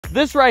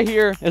This right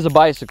here is a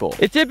bicycle.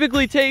 It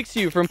typically takes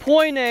you from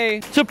point A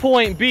to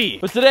point B.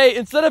 But today,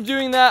 instead of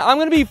doing that, I'm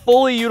gonna be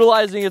fully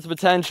utilizing its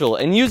potential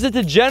and use it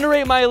to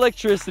generate my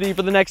electricity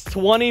for the next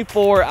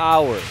 24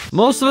 hours.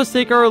 Most of us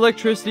take our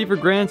electricity for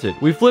granted.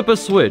 We flip a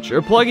switch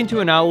or plug into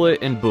an outlet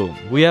and boom,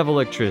 we have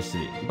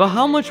electricity. But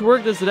how much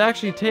work does it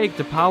actually take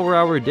to power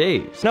our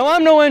days? Now,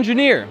 I'm no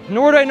engineer,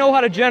 nor do I know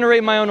how to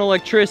generate my own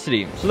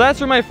electricity. So that's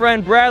where my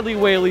friend Bradley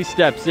Whaley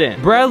steps in.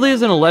 Bradley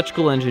is an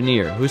electrical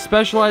engineer who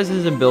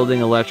specializes in building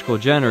electrical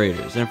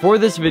generators. And for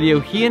this video,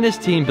 he and his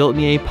team built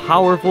me a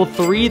powerful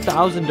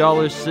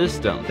 $3,000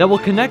 system that will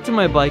connect to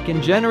my bike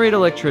and generate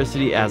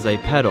electricity as I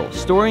pedal,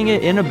 storing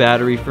it in a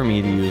battery for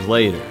me to use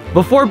later.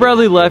 Before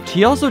Bradley left,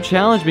 he also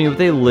challenged me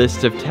with a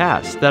list of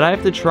tasks that I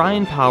have to try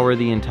and power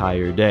the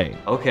entire day.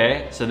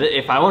 Okay, so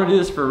if I want to do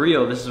this for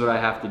real, this is what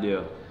I have to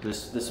do.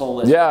 This whole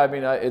list. Yeah, I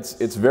mean,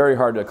 it's very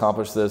hard to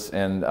accomplish this,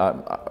 and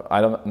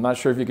I'm not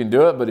sure if you can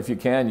do it, but if you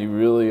can, you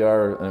really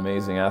are an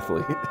amazing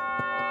athlete.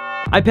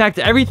 I packed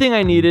everything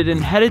I needed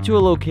and headed to a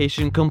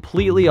location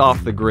completely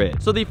off the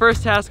grid. So the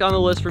first task on the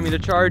list for me to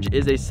charge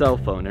is a cell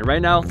phone. And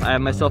right now, I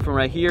have my cell phone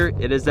right here.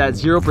 It is at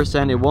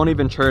 0%. It won't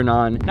even turn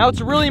on. Now, it's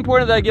really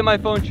important that I get my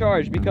phone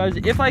charged because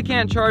if I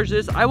can't charge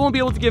this, I won't be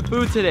able to get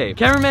food today.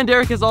 Cameraman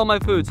Derek has all my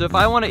food. So if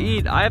I want to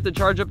eat, I have to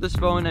charge up this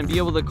phone and be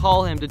able to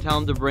call him to tell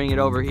him to bring it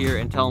over here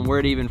and tell him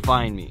where to even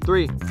find me.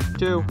 3,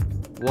 2,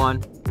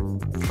 1.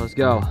 Let's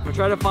go. I'm gonna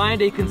try to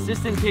find a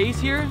consistent pace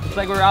here. Looks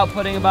like we're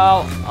outputting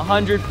about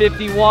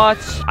 150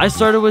 watts. I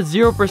started with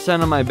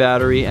 0% on my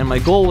battery and my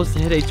goal was to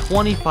hit a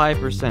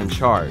 25%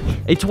 charge.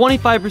 A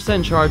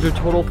 25% charge would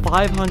total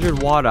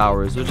 500 watt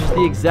hours, which is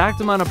the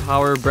exact amount of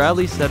power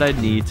Bradley said I'd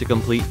need to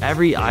complete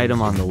every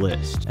item on the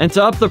list. And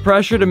to up the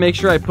pressure to make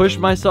sure I pushed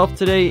myself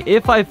today,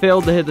 if I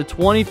failed to hit the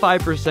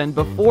 25%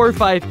 before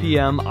 5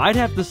 p.m., I'd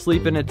have to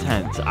sleep in a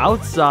tent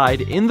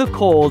outside in the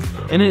cold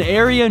in an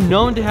area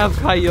known to have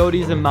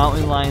coyotes and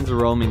mountain lions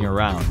roaming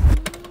around.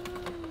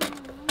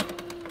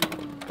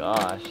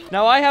 Gosh.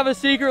 Now I have a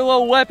secret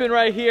little weapon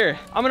right here.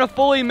 I'm gonna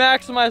fully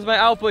maximize my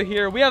output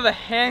here. We have a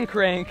hand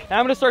crank, and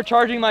I'm gonna start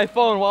charging my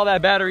phone while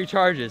that battery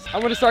charges.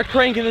 I'm gonna start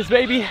cranking this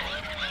baby.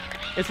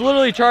 It's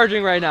literally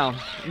charging right now.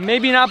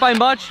 Maybe not by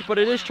much, but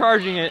it is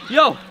charging it.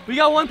 Yo, we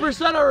got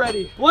 1%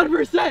 already.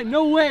 1%,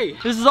 no way.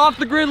 This is off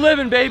the grid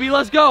living, baby,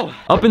 let's go.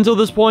 Up until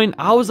this point,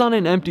 I was on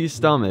an empty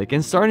stomach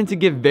and starting to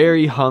get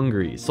very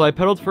hungry. So I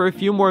pedaled for a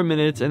few more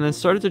minutes and then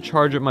started to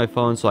charge up my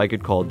phone so I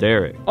could call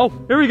Derek. Oh,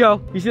 here we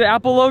go. You see the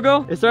Apple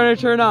logo? It's starting to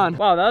turn on.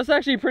 Wow, that was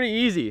actually pretty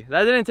easy.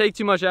 That didn't take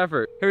too much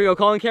effort. Here we go,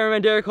 calling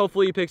cameraman Derek.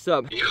 Hopefully he picks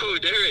up. Yo,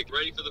 Derek,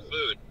 ready for the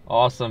food.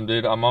 Awesome,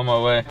 dude. I'm on my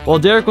way. While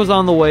Derek was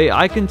on the way,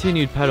 I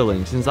continued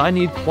pedaling since I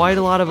need quite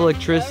a lot of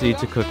electricity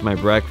to cook my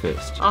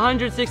breakfast.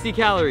 160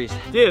 calories.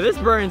 Dude, this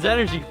burns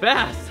energy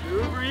fast.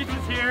 Uber Eats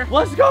is here.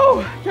 Let's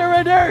go!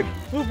 Camera Derek!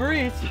 Uber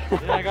Eats.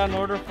 Yeah, I got an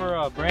order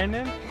for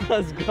Brandon.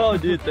 Let's go,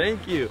 dude.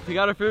 Thank you. We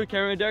got our food.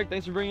 Camera Derek,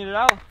 thanks for bringing it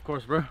out. Of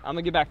course, bro. I'm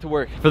gonna get back to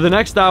work. For the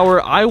next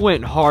hour, I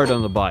went hard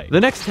on the bike.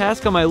 The next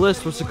task on my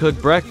list was to cook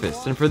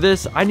breakfast, and for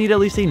this, I need at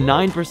least a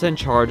 9%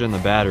 charge on the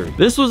battery.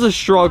 This was a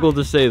struggle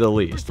to say the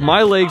least.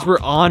 My legs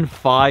were on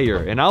fire,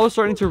 and I was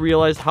starting to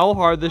realize how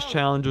hard this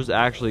challenge was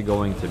actually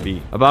going to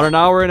be. About an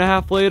hour and a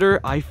half later,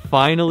 I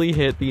finally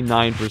hit the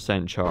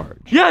 9%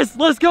 charge. Yes,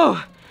 let's go!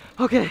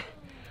 Okay.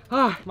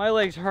 My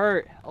legs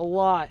hurt a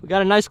lot. We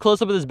got a nice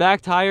close-up of this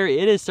back tire.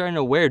 It is starting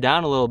to wear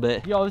down a little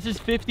bit. Yo, this is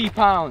 50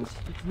 pounds.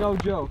 It's no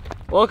joke.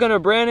 Welcome to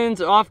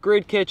Brandon's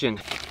off-grid kitchen.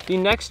 The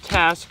next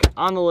task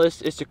on the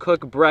list is to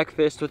cook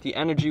breakfast with the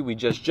energy we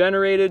just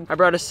generated. I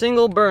brought a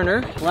single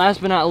burner. Last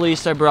but not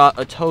least, I brought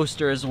a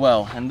toaster as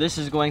well. And this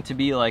is going to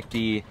be like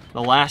the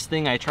last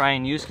thing I try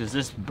and use because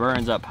this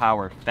burns up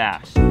power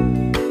fast.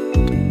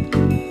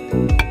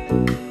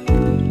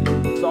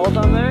 Salt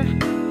on there.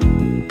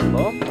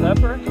 Oh,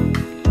 pepper.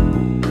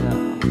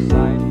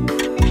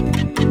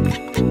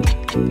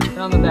 Turn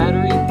on the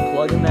battery,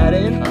 plugging that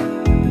in.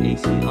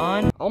 AC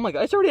on. Oh my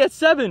god, it's already at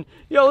 7.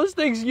 Yo, this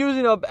thing's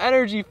using up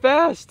energy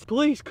fast.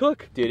 Please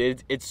cook.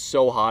 Dude, it's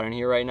so hot in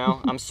here right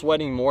now. I'm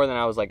sweating more than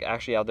I was like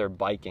actually out there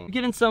biking.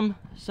 Getting some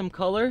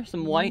color,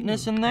 some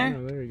whiteness in there.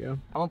 Oh, there you go. I'm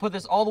gonna put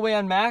this all the way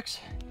on max.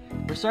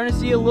 We're starting to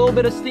see a little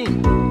bit of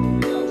steam.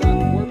 Yo,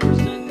 about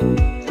 4%.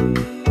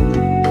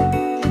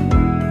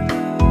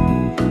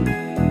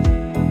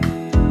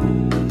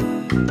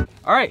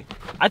 All right,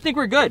 I think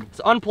we're good.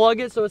 Let's unplug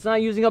it so it's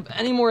not using up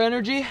any more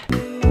energy.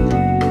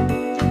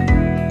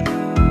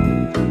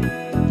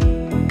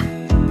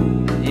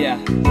 Yeah.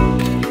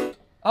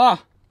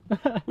 Oh,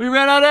 we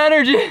ran out of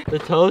energy. The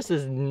toast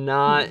is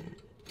not,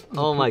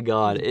 oh my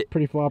God.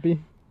 Pretty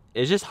floppy.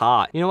 It's just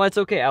hot. You know what, it's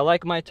okay. I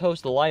like my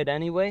toast light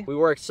anyway. We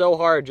worked so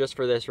hard just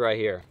for this right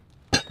here.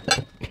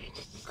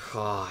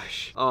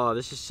 Gosh. Oh,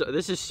 this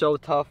is so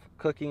tough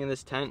cooking in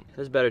this tent.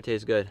 This better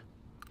taste good.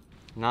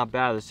 Not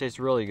bad, this tastes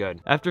really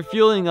good. After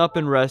fueling up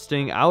and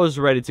resting, I was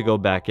ready to go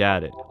back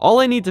at it. All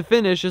I need to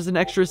finish is an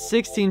extra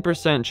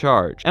 16%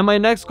 charge, and my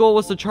next goal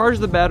was to charge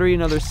the battery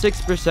another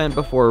 6%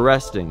 before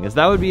resting, as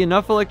that would be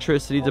enough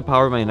electricity to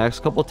power my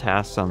next couple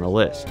tasks on the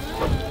list.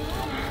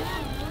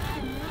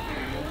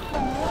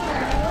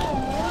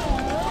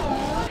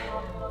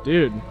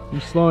 Dude, you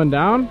slowing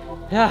down?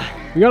 Yeah.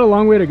 We got a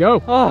long way to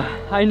go. Oh,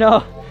 I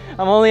know.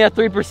 I'm only at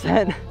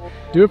 3%.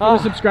 Do it for the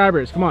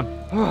subscribers. Come on.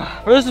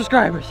 For the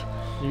subscribers.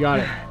 You got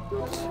it.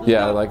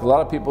 Yeah, like a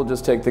lot of people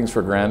just take things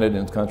for granted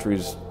in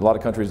countries. A lot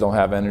of countries don't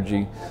have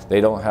energy.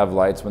 They don't have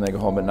lights when they go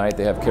home at night.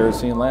 They have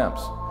kerosene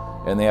lamps.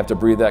 And they have to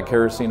breathe that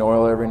kerosene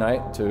oil every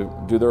night to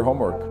do their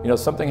homework. You know,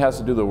 something has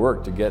to do the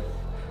work to get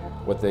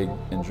what they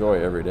enjoy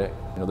every day.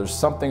 You know, there's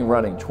something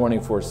running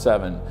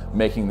 24/7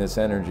 making this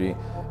energy,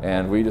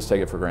 and we just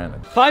take it for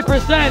granted.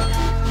 5%.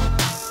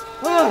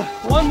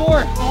 One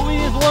more. All we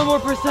need is 1 more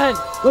percent.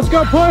 Let's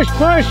go, push,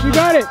 push. You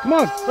got it. Come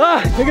on.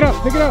 Pick it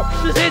up, pick it up.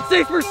 Just hit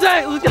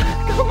 6%. Let's go.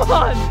 Come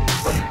on.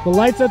 The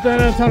light's at the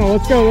end of the tunnel.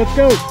 Let's go, let's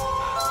go.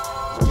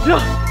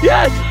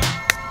 Yes.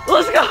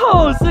 Let's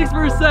go.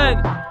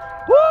 6%.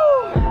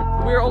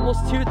 Woo. We're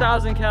almost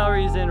 2,000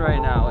 calories in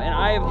right now, and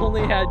I have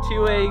only had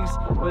 2 eggs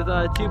with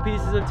 2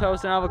 pieces of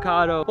toast and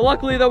avocado. But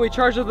luckily though, we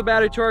charged up the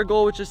battery to our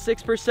goal, which is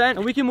 6%,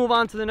 and we can move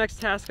on to the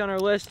next task on our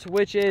list,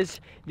 which is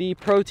the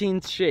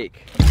protein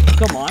shake.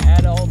 Come on,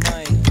 add all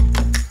my...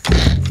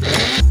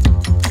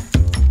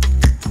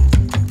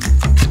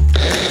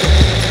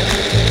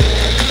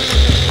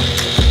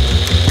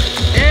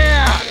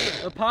 Yeah!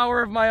 The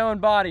power of my own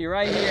body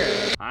right here.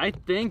 I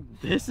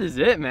think this is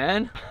it,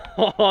 man.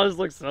 Oh, this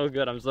looks so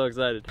good. I'm so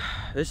excited.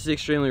 This is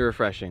extremely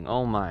refreshing.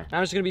 Oh my.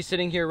 I'm just gonna be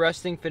sitting here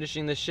resting,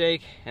 finishing the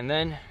shake, and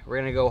then we're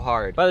gonna go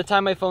hard. By the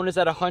time my phone is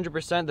at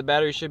 100%, the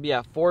battery should be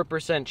at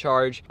 4%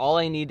 charge. All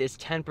I need is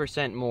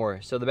 10%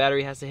 more. So the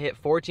battery has to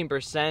hit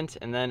 14%,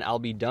 and then I'll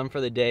be done for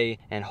the day,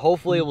 and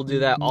hopefully it will do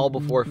that all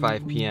before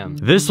 5 p.m.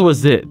 This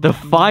was it, the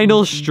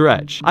final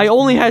stretch. I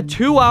only had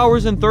 2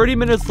 hours and 30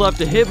 minutes left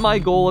to hit my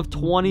goal of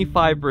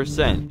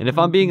 25%. And if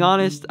I'm being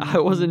honest, I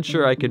wasn't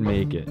sure I could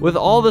make it. With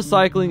all the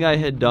cycling I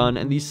had done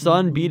and the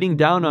sun beating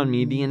down on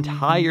me the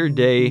entire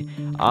day,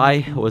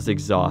 I was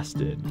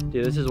exhausted.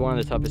 Dude, this is one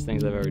of the toughest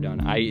things I've ever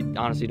done. I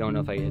honestly don't know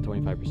if I can hit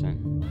 25%.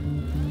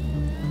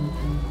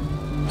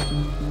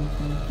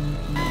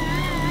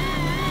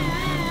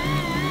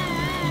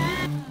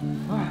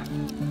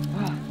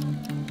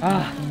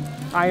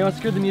 Alright, let's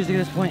screw the music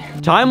at this point.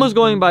 Time was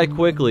going by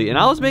quickly, and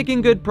I was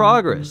making good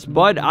progress,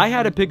 but I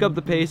had to pick up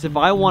the pace if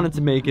I wanted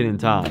to make it in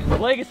time.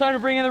 Blake, it's time to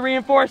bring in the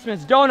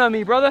reinforcements. Donut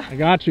me, brother. I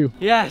got you.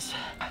 Yes.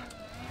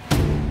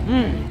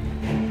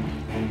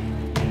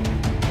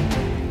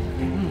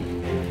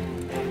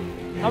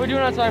 How we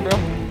doing on time,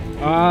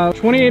 bro?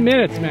 28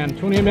 minutes, man.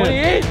 28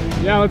 minutes.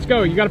 28? Yeah, let's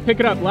go. You got to pick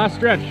it up. Last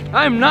stretch.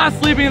 I'm not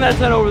sleeping in that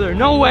tent over there.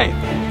 No way.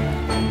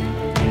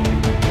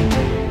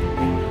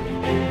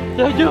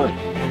 Did I do it?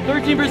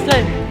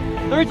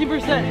 13%.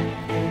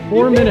 13%.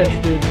 4 minutes,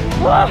 dude.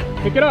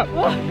 Pick it up. Come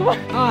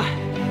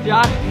on.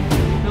 God,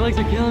 my legs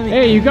are killing me.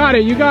 Hey, you got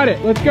it. You got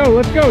it. Let's go.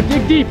 Let's go.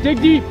 Dig deep.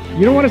 Dig deep.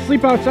 You don't want to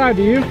sleep outside,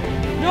 do you?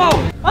 No.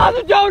 Ah,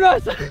 the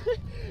donuts.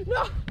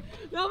 No.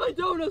 Not my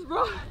donuts,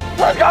 bro.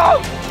 Let's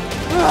go.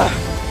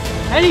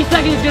 Any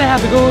second he's gonna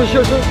have to go to the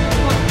show.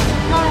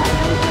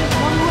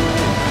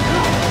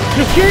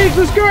 Just change.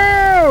 Let's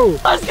go.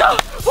 Let's go.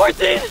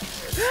 14.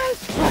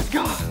 Let's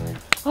go.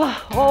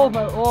 Oh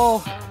my.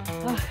 Oh.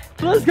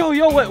 Let's go.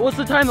 Yo, what's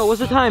the time though? What's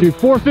the time? Dude,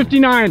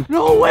 4:59.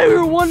 No way. We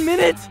were 1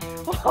 minute.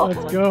 Oh,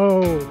 let's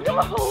go.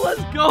 Yo,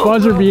 let's go.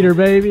 Buzzer beater,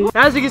 baby.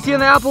 As you can see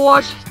on the Apple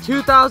Watch,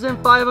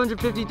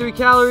 2,553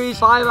 calories,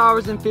 5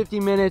 hours and 50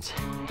 minutes.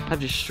 I'm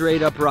just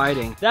straight up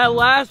riding. That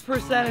last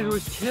percentage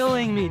was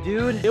killing me,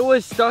 dude. It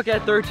was stuck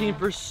at 13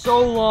 for so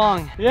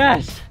long.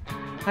 Yes,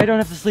 I don't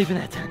have to sleep in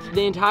that tent.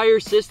 The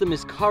entire system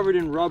is covered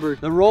in rubber.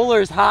 The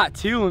roller is hot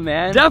too,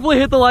 man. Definitely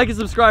hit the like and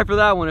subscribe for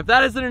that one. If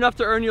that isn't enough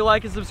to earn your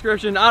like and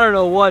subscription, I don't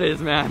know what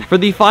is, man. For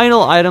the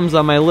final items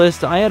on my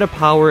list, I had to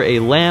power a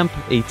lamp,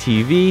 a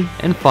TV,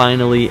 and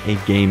finally a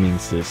gaming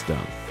system.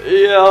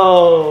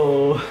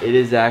 Yo! It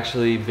has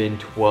actually been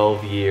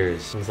 12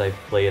 years since I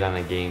played on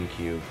a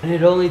GameCube, and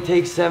it only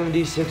takes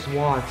 76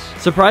 watts.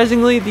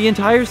 Surprisingly, the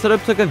entire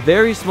setup took a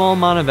very small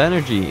amount of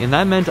energy, and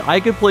that meant I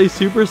could play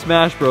Super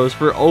Smash Bros.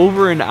 For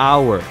over an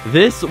hour.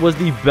 This was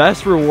the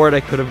best reward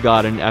I could have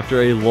gotten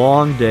after a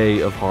long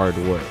day of hard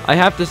work. I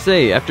have to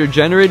say, after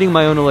generating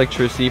my own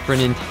electricity for an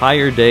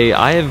entire day,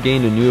 I have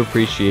gained a new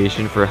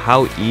appreciation for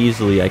how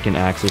easily I can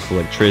access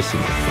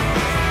electricity.